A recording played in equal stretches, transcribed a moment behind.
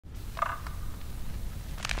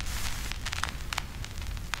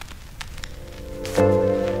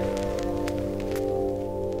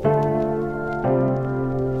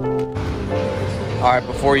All right,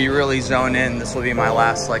 before you really zone in, this will be my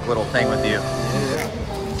last like little thing with you.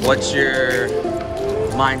 What's your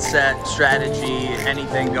mindset, strategy,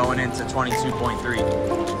 anything going into 22.3?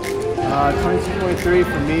 22.3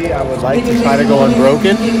 for me, I would like to try to go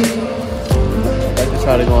unbroken. I'd like to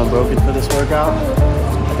try to go unbroken for this workout.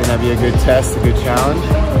 I think that'd be a good test, a good challenge.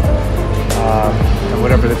 And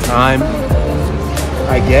whatever the time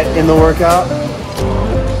I get in the workout,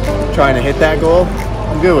 trying to hit that goal,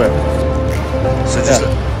 I'm good with it. So just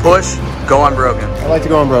push, go unbroken. I like to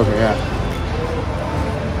go unbroken, yeah.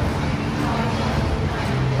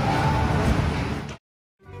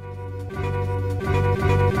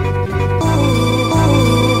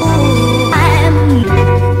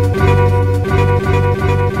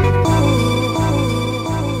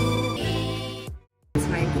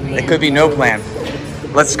 It could be no plan.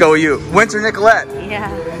 Let's go you. Winter Nicolette. Yeah.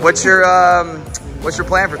 What's your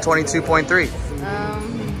plan for 22.3?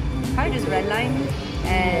 Probably just redline,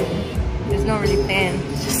 and there's no really plan.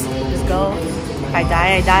 Just go. If I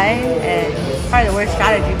die, I die, and it's probably the worst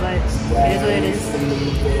strategy, but it is what it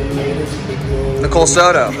is. Nicole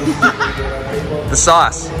Soto. The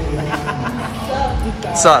sauce.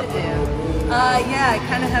 What's up? Yeah, I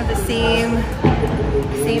kind of have the same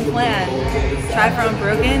plan. Try for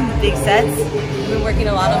unbroken, big sets. I've been working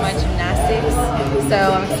a lot on my gymnastics, so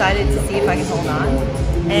I'm excited to see if I can hold on.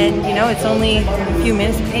 And you know, it's only a few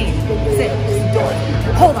minutes of pain. Sit, just do it.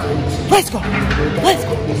 Hold on. Let's go. Let's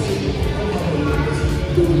go.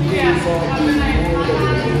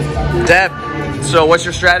 Deb, so what's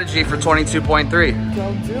your strategy for 22.3?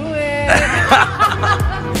 Go do it.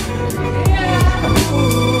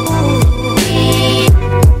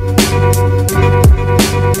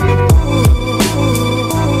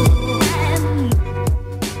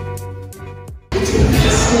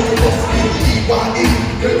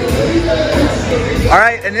 All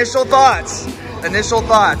right, initial thoughts. Initial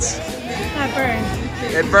thoughts. That burned.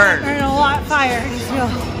 It burned. Burned a lot of fire.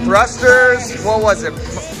 Thrusters, what was it?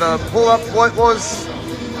 The pull-up, what was?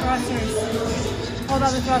 Thrusters. Hold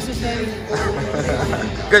on the thrusters, baby.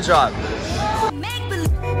 Good job.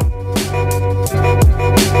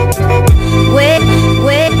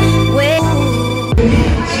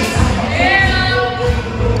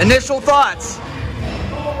 Initial thoughts.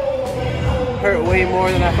 Hurt way more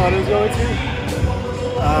than I thought it was going to.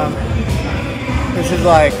 This is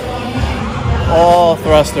like all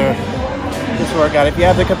thruster, this workout. If you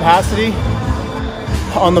have the capacity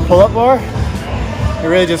on the pull-up bar, it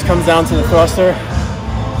really just comes down to the thruster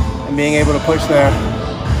and being able to push there.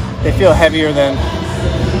 They feel heavier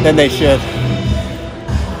than they should.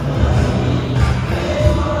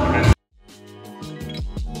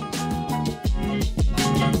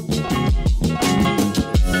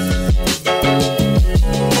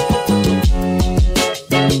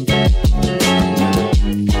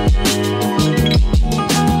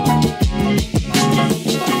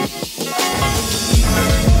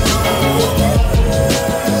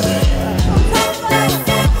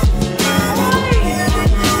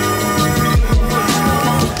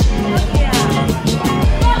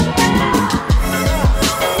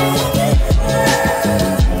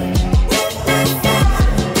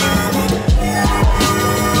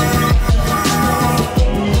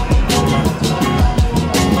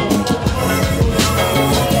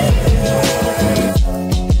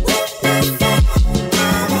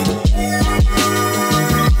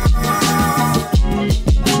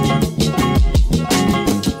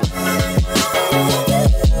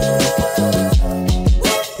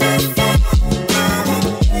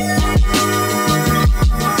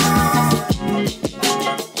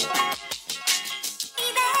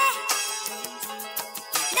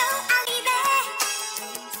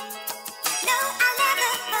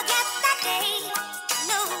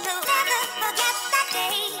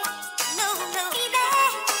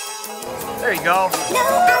 There you go.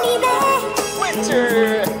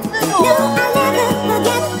 Winter.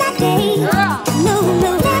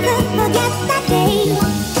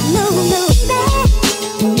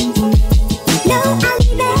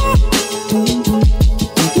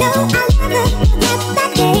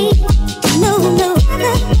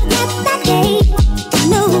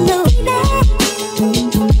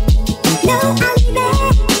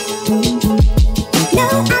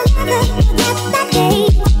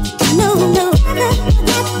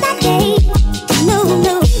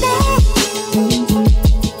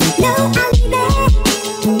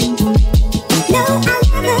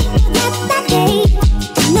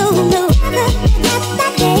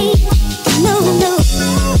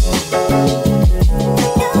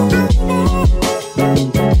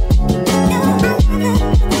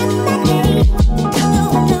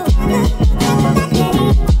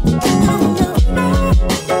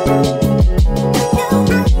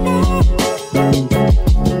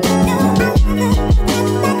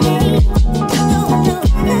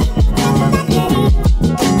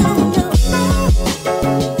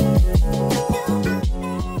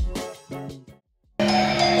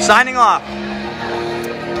 Signing off.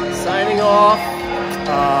 Signing off.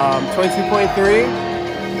 22.3.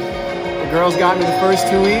 The girls got me the first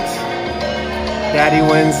 2 weeks. Daddy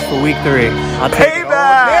wins for week 3. I'll take it all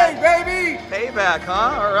Payback! day, baby! Payback,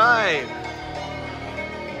 huh? All right.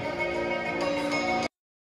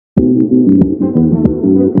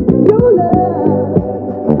 Your love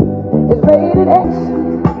is rated X.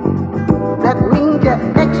 That means you're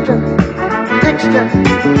extra,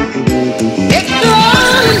 extra.